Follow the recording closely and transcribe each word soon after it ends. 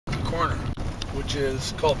which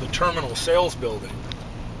is called the Terminal Sales Building,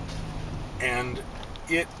 and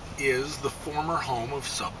it is the former home of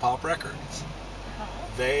Sub Pop Records.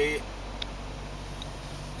 They,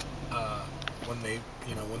 when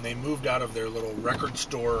they moved out of their little record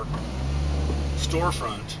storefront,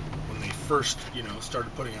 when they first,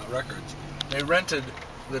 started putting out records, they rented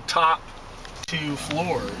the top 2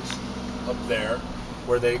 floors up there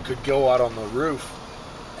where they could go out on the roof,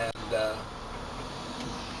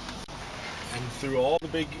 and through all the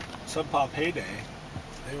big Sub Pop heyday,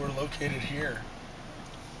 they were located here.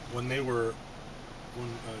 When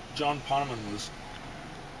John Poneman was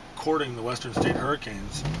courting the Western State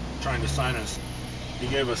Hurricanes, trying to sign us, he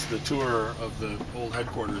gave us the tour of the old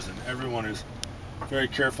headquarters, and everyone is very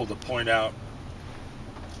careful to point out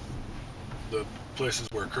the places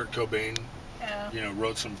where Kurt Cobain,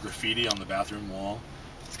 wrote some graffiti on the bathroom wall.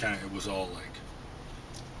 It was all like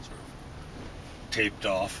sort of taped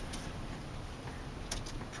off.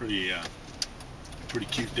 Pretty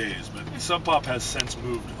cute days, but Sub Pop has since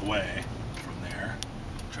moved away from there,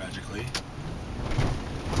 tragically.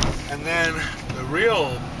 And then the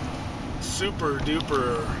real super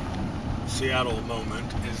duper Seattle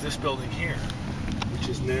moment is this building here, which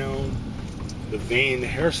is now the Vane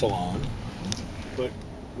Hair Salon, but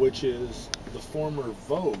which is the former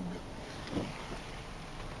Vogue,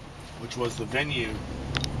 which was the venue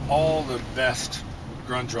all the best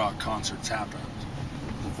grunge rock concerts happened.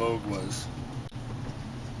 The Vogue was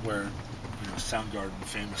where Soundgarden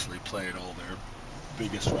famously played all their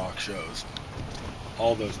biggest rock shows.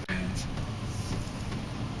 All those bands.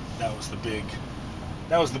 That was the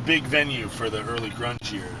big venue for the early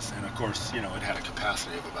grunge years, and of course, it had a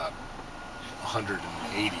capacity of about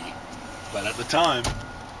 180. But at the time,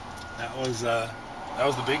 that was the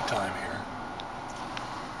big time here,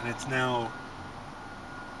 and it's now,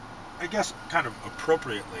 I guess, kind of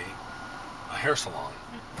appropriately, a hair salon,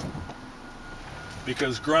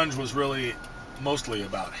 because grunge was really mostly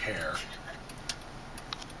about hair.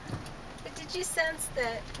 But did you sense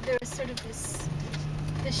that there was sort of this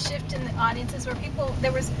shift in the audiences where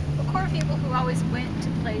there was a core of people who always went to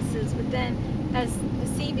places, but then as the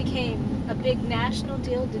scene became a big national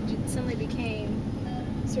deal, it suddenly became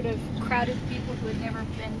sort of crowded people who had never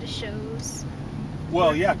been to shows?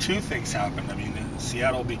 Well, yeah, 2 things happened. I mean,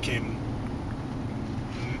 Seattle became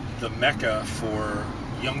the mecca for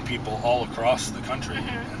young people all across the country,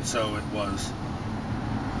 and so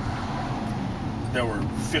there were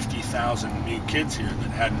 50,000 new kids here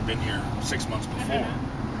that hadn't been here 6 months before.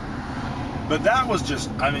 But that was just,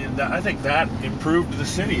 I think that improved the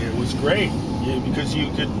city. It was great, because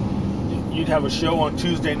you'd have a show on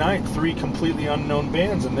Tuesday night, 3 completely unknown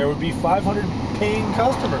bands, and there would be 500 paying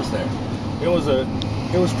customers there. It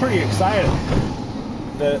was pretty exciting.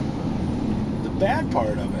 The bad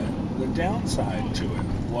part of it, the downside to it,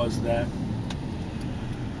 was that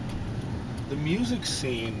the music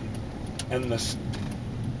scene and the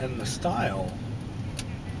style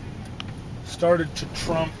started to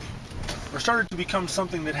become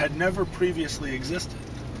something that had never previously existed.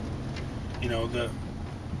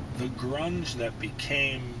 The grunge that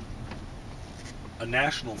became a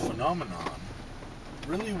national phenomenon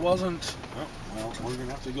really wasn't. Well, we're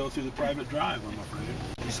gonna have to go through the private drive, I'm afraid.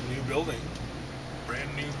 This new building,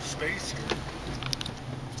 brand new space here.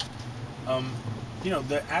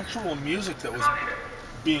 The actual music that was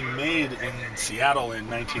being made in Seattle in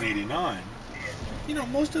 1989,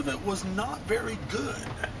 most of it was not very good.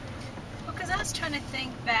 Well, because I was trying to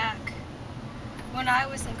think back when I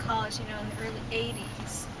was in college, in the early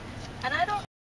 80s, and I don't